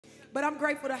But I'm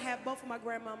grateful to have both of my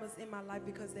grandmamas in my life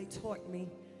because they taught me.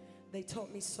 They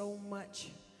taught me so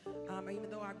much. Even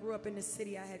though I grew up in the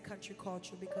city, I had country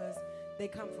culture because they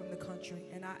come from the country,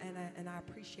 and I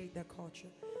appreciate their culture.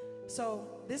 So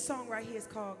this song right here is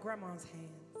called Grandma's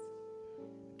Hands.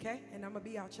 Okay? And I'm going to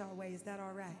be out y'all way. Is that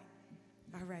all right?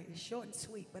 All right. It's short and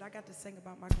sweet, but I got to sing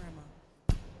about my grandma.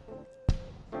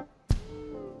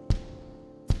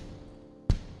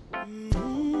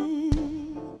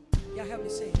 Y'all help me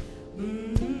sing.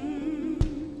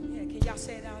 Yeah, can y'all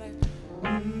say it out there?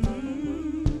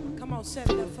 Come on, say it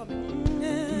up for me.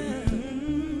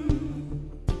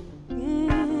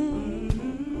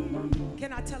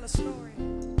 Can I tell a story?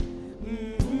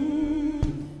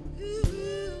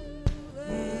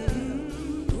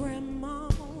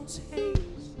 Grandma's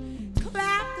hands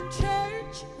clapped in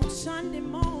church on Sunday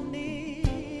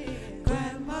morning.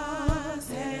 Grandma's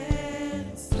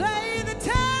hands play the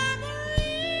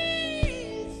tambourine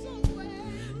so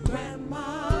well.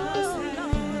 Grandma's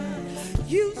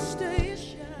hands used to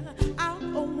issue out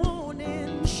a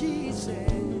warning. She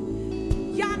said,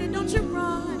 Yanni, don't you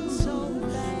run so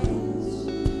fast.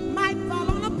 Might fall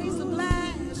on a piece of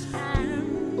glass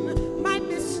and might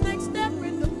be snakes there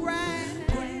in the grass.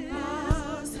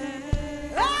 Grandma's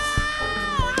hands.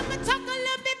 Oh, I'm gonna talk a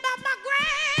little bit about my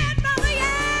grandmother,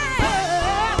 yeah.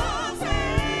 Grandma's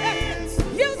hands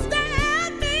used to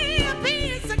hand me a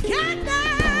piece of candy,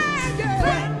 yeah.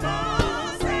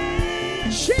 Grandma's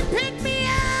hands. She picked me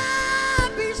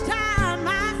up each time I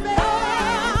fell.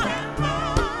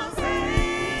 Grandma's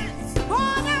hands.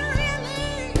 Boy, that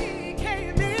really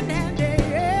came in handy,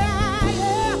 yeah,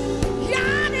 yeah.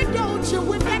 Yanni, don't you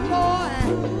with that boy?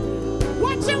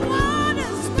 What you want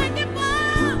is thinking for?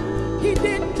 He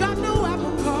didn't drop no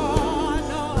apple car,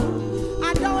 no.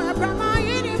 I don't have grandma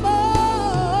anymore.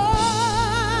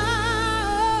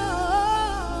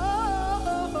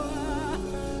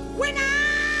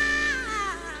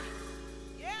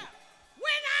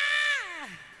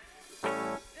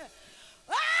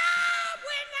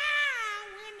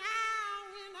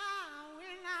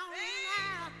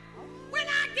 When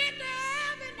I get to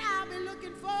heaven, I'll be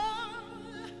looking for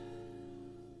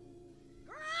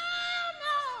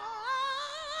grandma.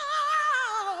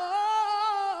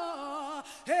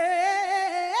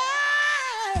 Hey,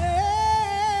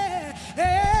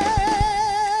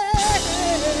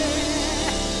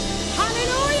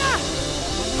 hallelujah,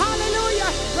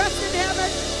 hallelujah. Rest in heaven,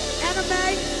 Anime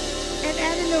and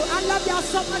Annie Lou. I love y'all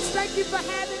so much. Thank you for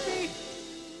having me.